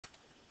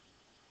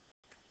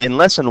In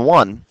Lesson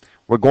 1,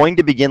 we're going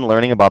to begin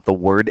learning about the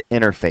Word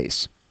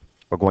interface.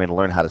 We're going to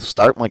learn how to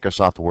start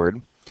Microsoft Word.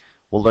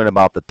 We'll learn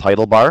about the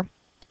title bar,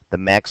 the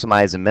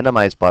maximize and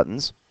minimize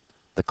buttons,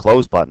 the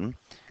close button,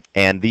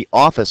 and the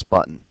office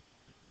button.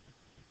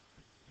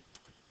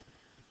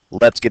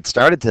 Let's get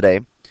started today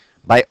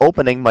by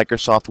opening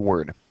Microsoft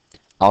Word.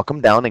 I'll come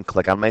down and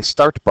click on my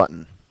Start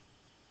button.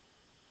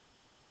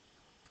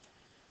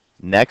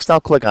 Next,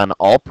 I'll click on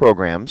All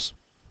Programs,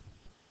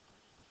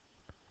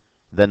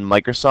 then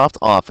Microsoft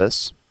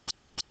Office,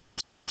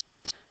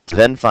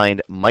 then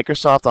find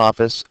Microsoft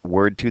Office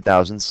Word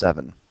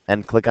 2007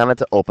 and click on it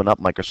to open up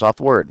Microsoft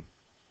Word.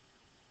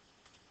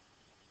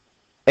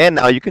 And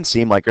now you can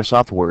see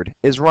Microsoft Word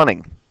is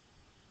running.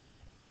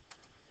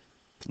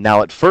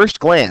 Now at first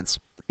glance,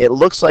 it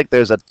looks like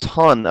there's a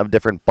ton of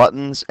different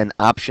buttons and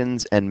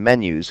options and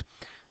menus.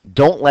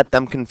 Don't let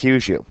them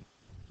confuse you.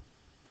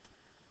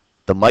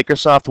 The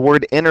Microsoft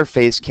Word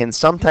interface can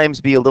sometimes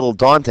be a little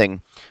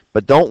daunting,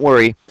 but don't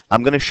worry,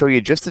 I'm going to show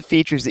you just the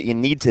features that you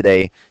need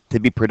today to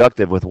be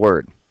productive with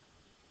Word.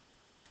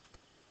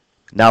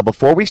 Now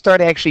before we start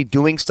actually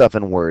doing stuff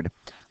in Word,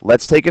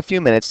 let's take a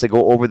few minutes to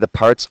go over the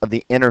parts of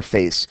the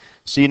interface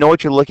so you know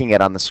what you're looking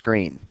at on the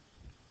screen.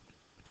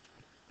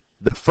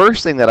 The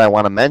first thing that I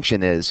want to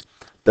mention is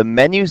the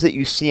menus that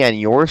you see on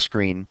your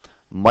screen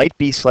might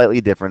be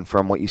slightly different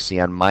from what you see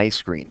on my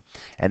screen.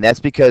 And that's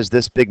because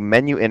this big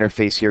menu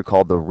interface here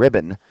called the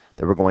ribbon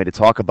that we're going to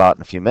talk about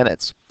in a few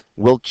minutes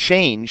will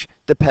change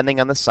depending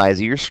on the size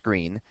of your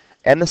screen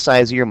and the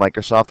size of your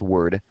Microsoft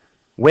Word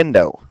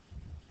window.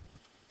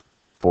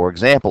 For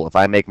example, if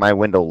I make my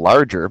window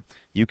larger,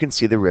 you can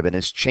see the ribbon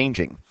is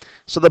changing.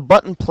 So the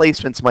button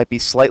placements might be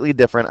slightly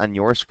different on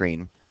your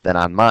screen than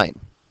on mine.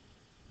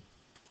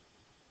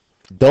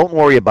 Don't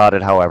worry about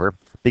it, however,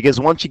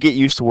 because once you get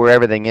used to where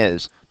everything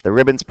is, the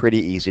ribbon's pretty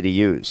easy to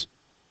use.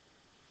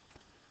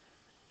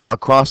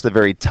 Across the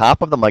very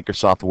top of the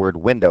Microsoft Word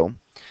window,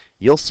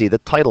 you'll see the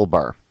title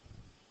bar.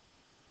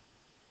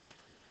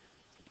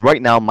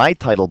 Right now, my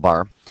title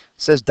bar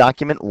says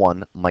Document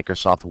 1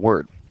 Microsoft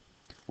Word.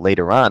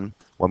 Later on,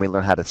 when we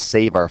learn how to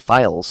save our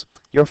files,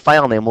 your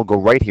file name will go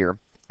right here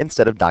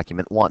instead of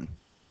Document 1.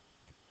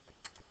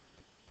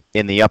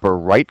 In the upper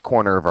right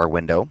corner of our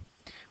window,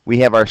 we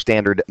have our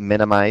standard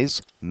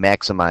minimize,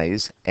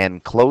 maximize,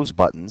 and close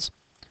buttons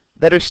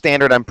that are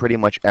standard on pretty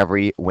much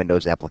every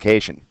Windows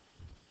application.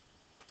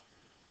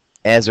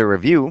 As a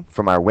review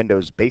from our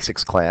Windows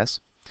Basics class,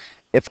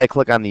 if I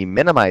click on the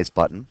minimize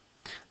button,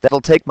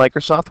 that'll take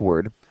Microsoft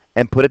Word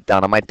and put it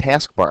down on my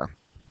taskbar.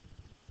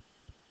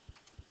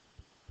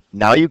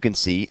 Now you can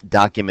see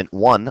Document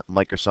 1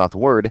 Microsoft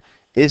Word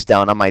is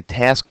down on my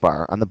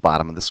taskbar on the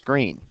bottom of the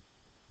screen.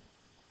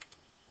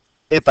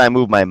 If I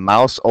move my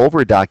mouse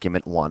over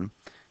Document 1,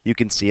 you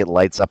can see it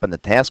lights up in the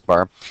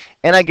taskbar,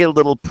 and I get a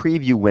little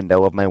preview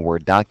window of my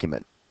Word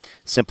document.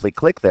 Simply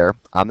click there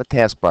on the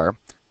taskbar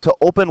to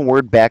open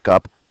Word back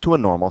up to a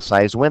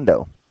normal-sized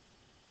window.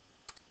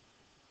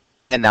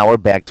 And now we're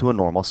back to a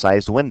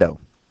normal-sized window.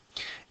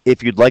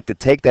 If you'd like to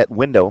take that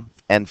window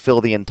and fill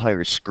the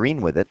entire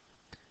screen with it,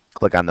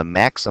 click on the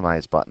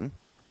Maximize button.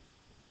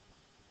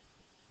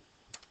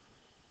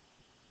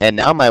 And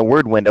now my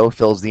Word window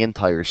fills the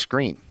entire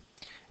screen.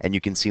 And you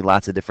can see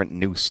lots of different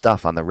new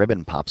stuff on the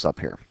ribbon pops up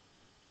here.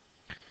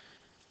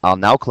 I'll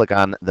now click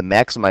on the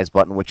Maximize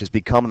button, which has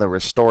become the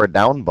Restore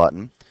Down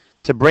button,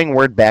 to bring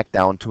Word back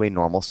down to a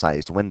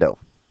normal-sized window.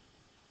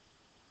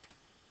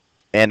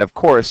 And of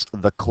course,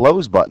 the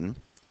Close button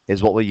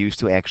is what we'll use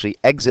to actually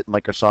exit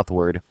Microsoft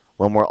Word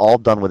when we're all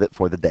done with it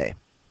for the day.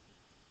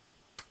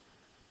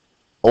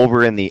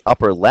 Over in the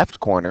upper left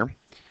corner,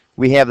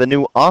 we have the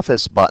new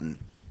Office button.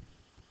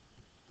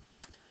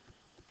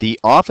 The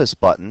Office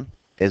button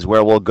is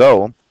where we'll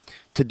go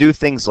to do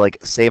things like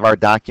save our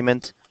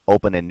document,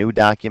 open a new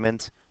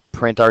document,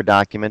 print our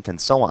document, and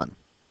so on.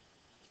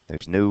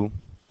 There's new,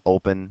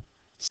 open,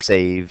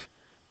 save,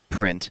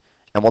 print,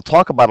 and we'll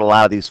talk about a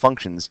lot of these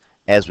functions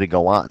as we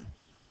go on.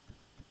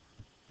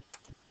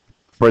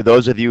 For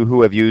those of you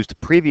who have used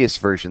previous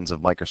versions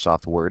of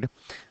Microsoft Word,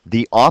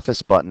 the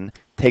Office button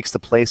takes the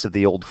place of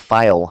the old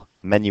File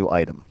menu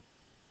item.